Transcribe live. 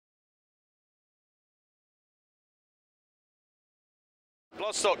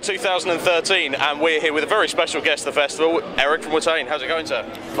Bloodstock 2013, and we're here with a very special guest at the festival, Erik from Watain. How's it going, sir?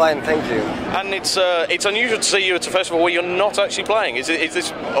 Fine, thank you. And it's unusual to see you at a festival where you're not actually playing. Is this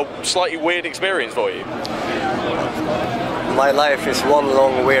a slightly weird experience for you? My life is one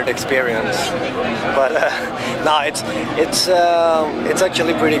long weird experience, but no, it's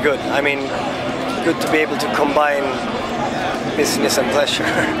actually pretty good. I mean, good to be able to combine business and pleasure,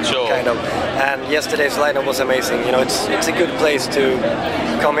 sure. Kind of. And yesterday's lineup was amazing. You know, it's a good place to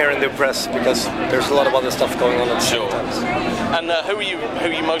come here and do press because there's a lot of other stuff going on at the same time. And who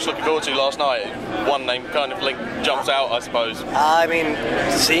are you most looking forward to last night? One name kind of jumps out, I suppose. I mean,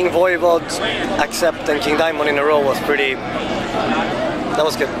 seeing Voivod, Accept, and King Diamond in a row was pretty. That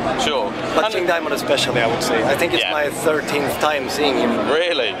was good. Sure. But and King Diamond especially, I would say. I think it's my 13th time seeing him.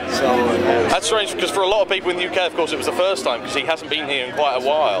 Really? So that's strange because for a lot of people in the UK, of course, it was the first time because he hasn't been here in quite a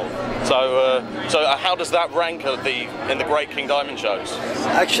while. So, how does that rank in the great King Diamond shows?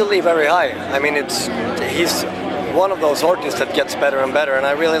 Actually, very high. I mean, he's one of those artists that gets better and better, and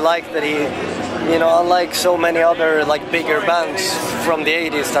I really like that he, you know, unlike so many other bigger bands from the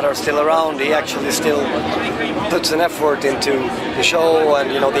 80s that are still around, he actually still puts an effort into the show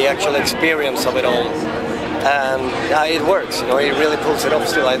and, you know, the actual experience of it all. And it works, you know, he really pulls it off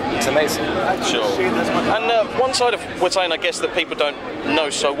still. It's amazing. Sure. And one side of Watain, I guess, that people don't know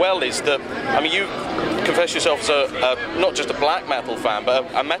so well is that, I mean, you confess yourself as not just a black metal fan, but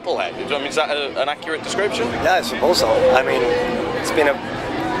a metalhead. I mean, is that an accurate description? Yeah, I suppose so. I mean, it's been a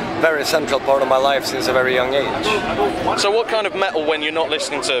very central part of my life since a very young age. So what kind of metal, when you're not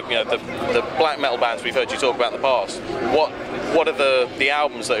listening to, you know, the black metal bands we've heard you talk about in the past, what are the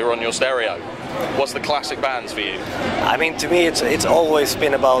albums that are on your stereo? What's the classic bands for you? I mean, to me it's always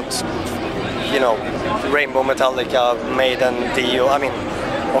been about, you know, Rainbow, Metallica, Maiden, Dio. I mean,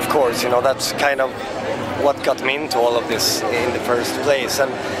 of course, you know, that's kind of what got me into all of this in the first place.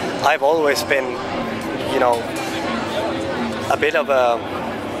 And I've always been, you know, a bit of a...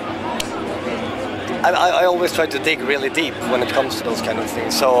 I always try to dig really deep when it comes to those kind of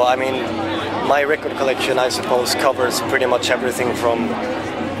things. So, I mean, my record collection, I suppose, covers pretty much everything from,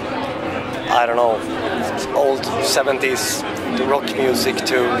 I don't know, old 70s rock music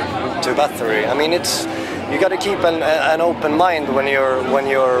to Bathory. I mean, you got to keep an open mind when you're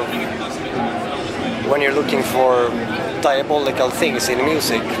looking for diabolical things in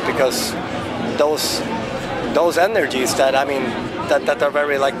music, because those energies that, I mean, that are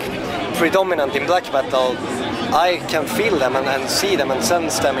very predominant in black metal, I can feel them and see them and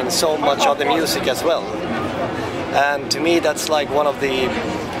sense them in so much other music as well. And to me, that's one of the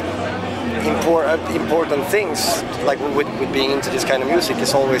important things, with being into this kind of music,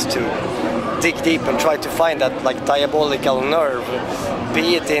 is always to dig deep and try to find that diabolical nerve,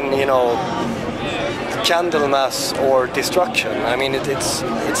 be it in, you know, Candlemass or Destruction. I mean, it's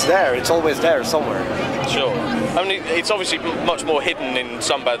there. It's always there somewhere. Sure. I mean, it's obviously much more hidden in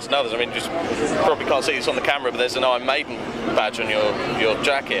some bands than others. I mean, just probably can't see this on the camera, but there's an Iron Maiden badge on your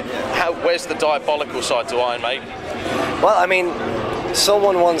jacket. Where's the diabolical side to Iron Maiden? Well, I mean,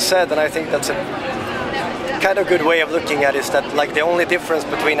 someone once said, and I think that's a kind of good way of looking at it, is that the only difference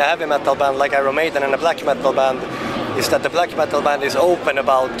between a heavy metal band like Iron Maiden and a black metal band is that the black metal band is open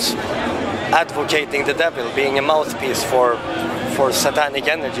about advocating the devil, being a mouthpiece for satanic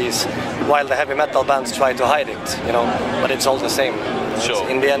energies, while the heavy metal bands try to hide it, you know, but it's all the same. Sure.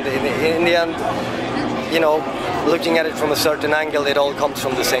 In the end, you know, looking at it from a certain angle, it all comes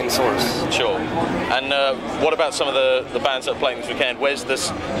from the same source. Sure. And what about some of the bands that are playing this weekend? Where's the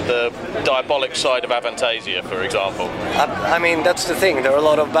diabolic side of Avantasia, for example? I mean, that's the thing. There are a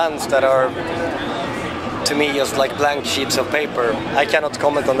lot of bands that are, to me, just like blank sheets of paper. I cannot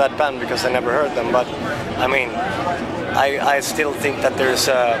comment on that band because I never heard them, but I mean, I still think that there's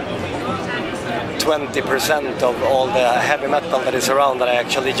 20% of all the heavy metal that is around that I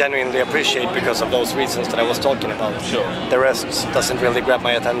actually genuinely appreciate because of those reasons that I was talking about. Sure. The rest doesn't really grab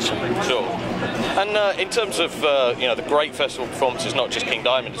my attention. Sure. And in terms of you know, the great festival performances, not just King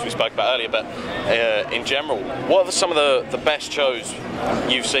Diamond as we spoke about earlier, but in general, what are some of the best shows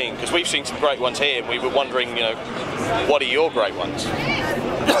you've seen? Because we've seen some great ones here, and we were wondering, you know, what are your great ones?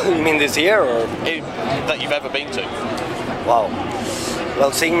 You mean this year, or that you've ever been to? Wow.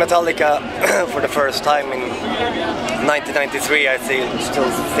 Well, seeing Metallica for the first time in 1993, I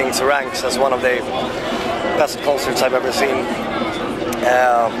still think ranks as one of the best concerts I've ever seen.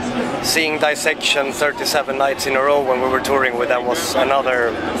 Seeing Dissection 37 nights in a row when we were touring with them was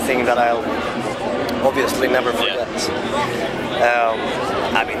another thing that I'll obviously never forget.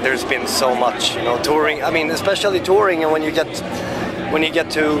 I mean, there's been so much, you know, touring. I mean, especially touring, and when you get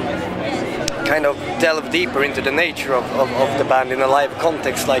to kind of delve deeper into the nature of the band in a live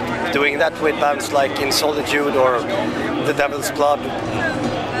context, like doing that with bands like In Solitude or The Devil's Blood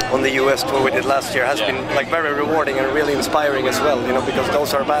on the US tour we did last year has been like very rewarding and really inspiring as well, you know, because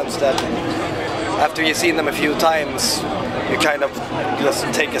those are bands that after you've seen them a few times, you kind of just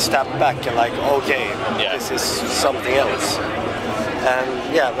take a step back and like, okay, this is something else.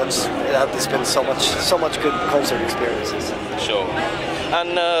 And yeah, there's been so much good concert experiences. Sure.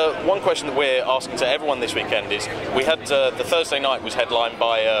 And one question that we're asking to everyone this weekend is, we had the Thursday night was headlined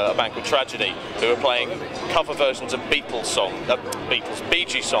by a band called Tragedy, who were playing cover versions of Bee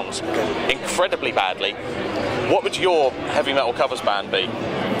Gees songs incredibly badly. What would your heavy metal covers band be?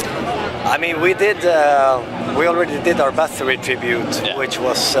 I mean, we already did our Bathory tribute,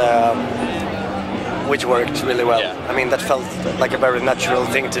 which worked really well. I mean, that felt like a very natural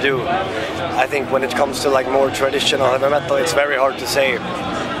thing to do. I think when it comes to like more traditional heavy metal, it's very hard to say.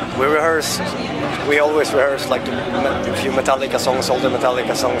 We always rehearse like a few Metallica songs, older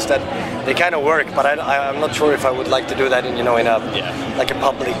Metallica songs that they kind of work, but I'm not sure if I would like to do that in, you know, in a like a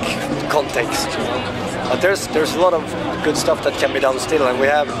public context. You know? But there's a lot of good stuff that can be done still, and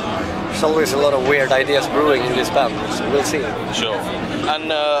there's always a lot of weird ideas brewing in this band, so we'll see. Sure.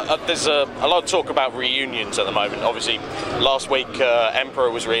 And there's a lot of talk about reunions at the moment. Obviously, last week Emperor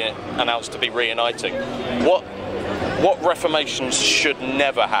was announced to be reuniting. What reformations should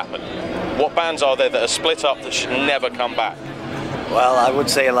never happen? What bands are there that are split up that should never come back? Well, I would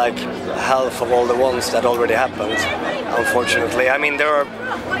say like half of all the ones that already happened, unfortunately. I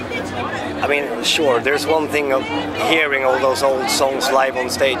mean, sure, there's one thing of hearing all those old songs live on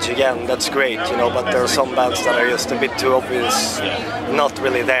stage again, that's great, you know, but there are some bands that are just a bit too obvious, not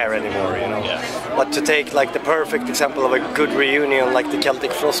really there anymore, you know. But to take like the perfect example of a good reunion, like the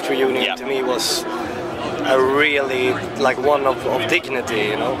Celtic Frost reunion, to me was a really, like, one of dignity,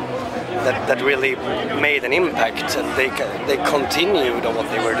 you know, that really made an impact, and they continued on what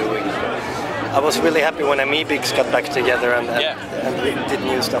they were doing. I was really happy when Amebix got back together and did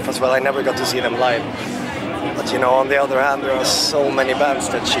new stuff as well. I never got to see them live. But, you know, on the other hand, there are so many bands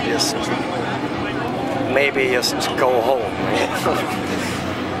that should just maybe just go home.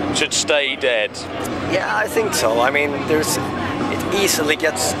 Should stay dead. Yeah, I think so. I mean, it easily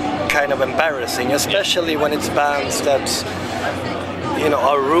gets kind of embarrassing, especially when it's bands that, you know,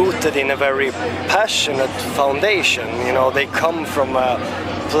 are rooted in a very passionate foundation. You know, they come from a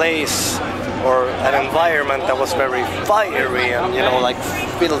place or an environment that was very fiery and, you know, like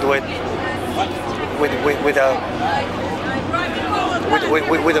filled with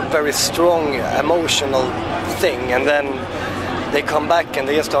a very strong emotional thing, and then they come back and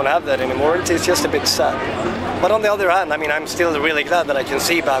they just don't have that anymore. It's just a bit sad. But on the other hand, I mean, I'm still really glad that I can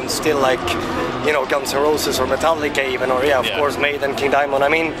see bands still like, you know, Guns N' Roses or Metallica even, or of course Maiden, King Diamond. I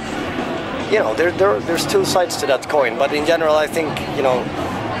mean, you know, there's two sides to that coin, but in general I think, you know,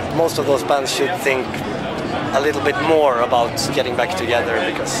 most of those bands should think a little bit more about getting back together,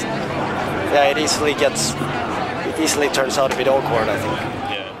 because it easily turns out a bit awkward, I think.